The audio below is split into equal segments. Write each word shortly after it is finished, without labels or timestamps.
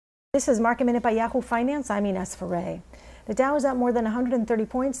This is Market Minute by Yahoo Finance. I'm Ines Ferre. The Dow is up more than 130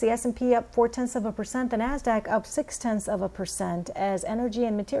 points, the S&P up 0.4%, the Nasdaq up 0.6% as energy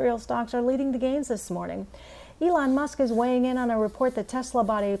and material stocks are leading the gains this morning. Elon Musk is weighing in on a report that Tesla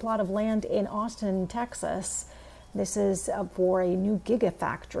bought a plot of land in Austin, Texas. This is for a new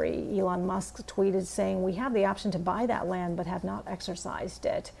gigafactory. Elon Musk tweeted saying, "We have the option to buy that land but have not exercised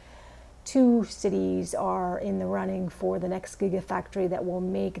it." Two cities are in the running for the next gigafactory that will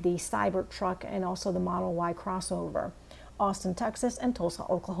make the Cybertruck and also the Model Y crossover: Austin, Texas, and Tulsa,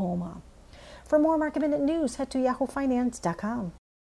 Oklahoma. For more Market Minute news, head to yahoofinance.com.